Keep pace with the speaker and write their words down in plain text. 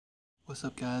What's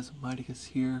up guys, Mightygus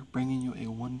here, bringing you a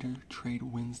WonderTrade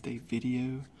Wednesday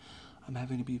video. I'm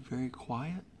having to be very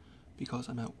quiet because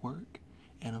I'm at work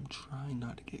and I'm trying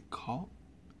not to get caught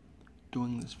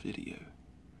doing this video.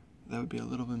 That would be a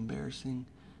little embarrassing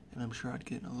and I'm sure I'd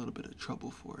get in a little bit of trouble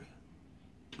for it.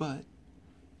 But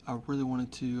I really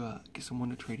wanted to get some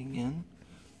WonderTrading in.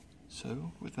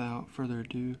 So without further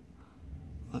ado,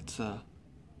 let's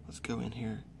go in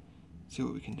here, see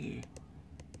what we can do.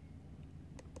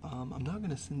 I'm not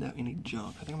going to send out any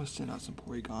junk. I think I'm going to send out some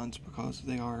Porygons because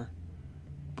they are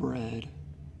bred,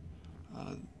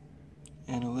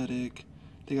 analytic.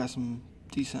 They got some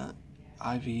decent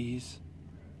IVs.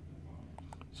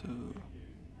 So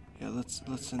yeah, let's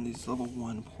send these level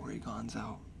 1 Porygons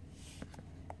out.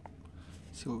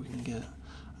 See what we can get.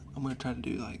 I'm going to try to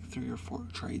do like 3 or 4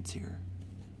 trades here.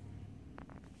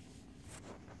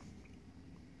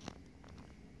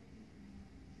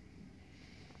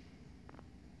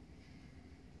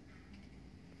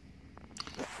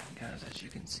 Guys, as you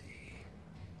can see,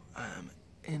 I'm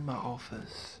in my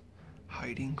office,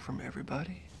 hiding from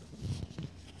everybody.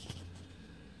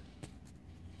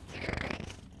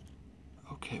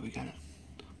 Okay, we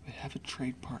have a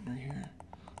trade partner here.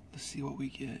 Let's see what we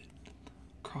get.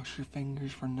 Cross your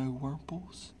fingers for no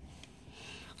Wurmples.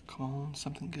 Come on,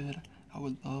 something good. I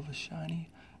would love a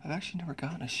shiny. I've actually never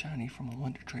gotten a shiny from a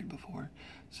WonderTrade before,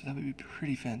 so that would be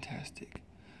pretty fantastic.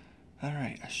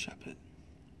 Alright, I shove it.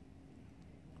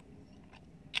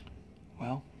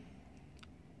 Well,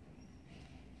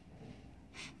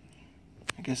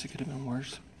 I guess it could have been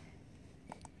worse,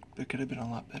 but it could have been a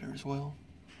lot better as well.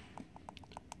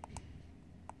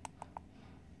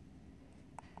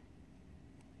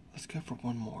 Let's go for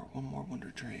one more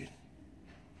WonderTrade.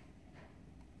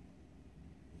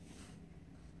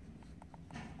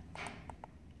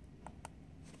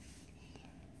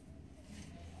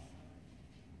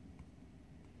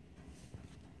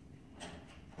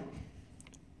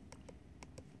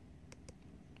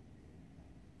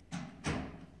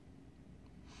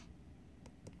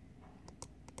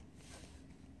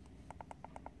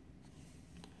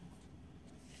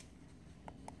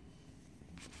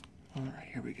 Alright,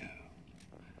 here we go.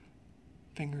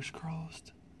 Fingers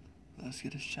crossed. Let's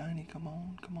get a shiny. Come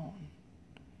on, come on.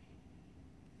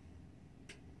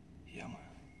 Yeah, I'm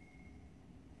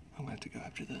gonna have to go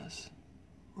after this.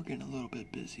 We're getting a little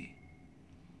bit busy.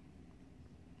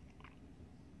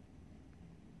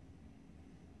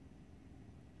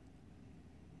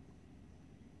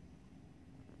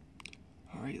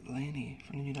 Alright, Lanny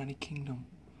from the United Kingdom.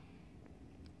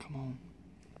 Come on.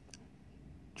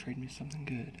 Trade me something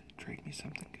good. Trade me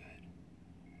something good.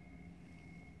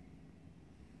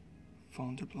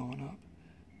 Phones are blowing up.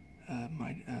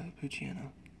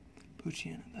 Pucciana,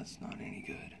 that's not any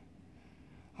good.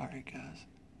 Alright guys,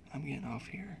 I'm getting off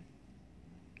here.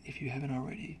 If you haven't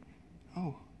already,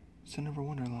 oh, Cinder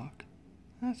Wonderlock.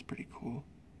 That's pretty cool.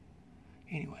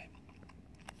 Anyway,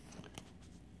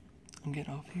 I'm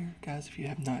getting off here. Guys, if you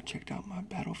have not checked out my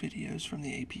battle videos from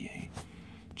the APA,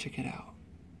 check it out.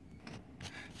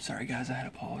 Sorry guys, I had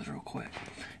to pause real quick.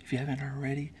 If you haven't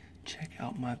already, check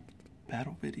out my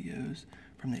battle videos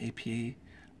from the APA.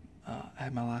 I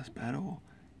had my last battle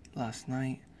last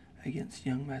night against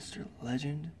Young Master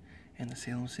Legend and the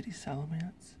Salem City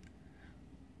Salamence.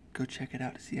 Go check it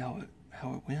out to see how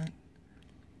it went.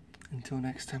 Until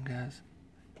next time guys,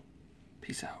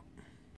 peace out.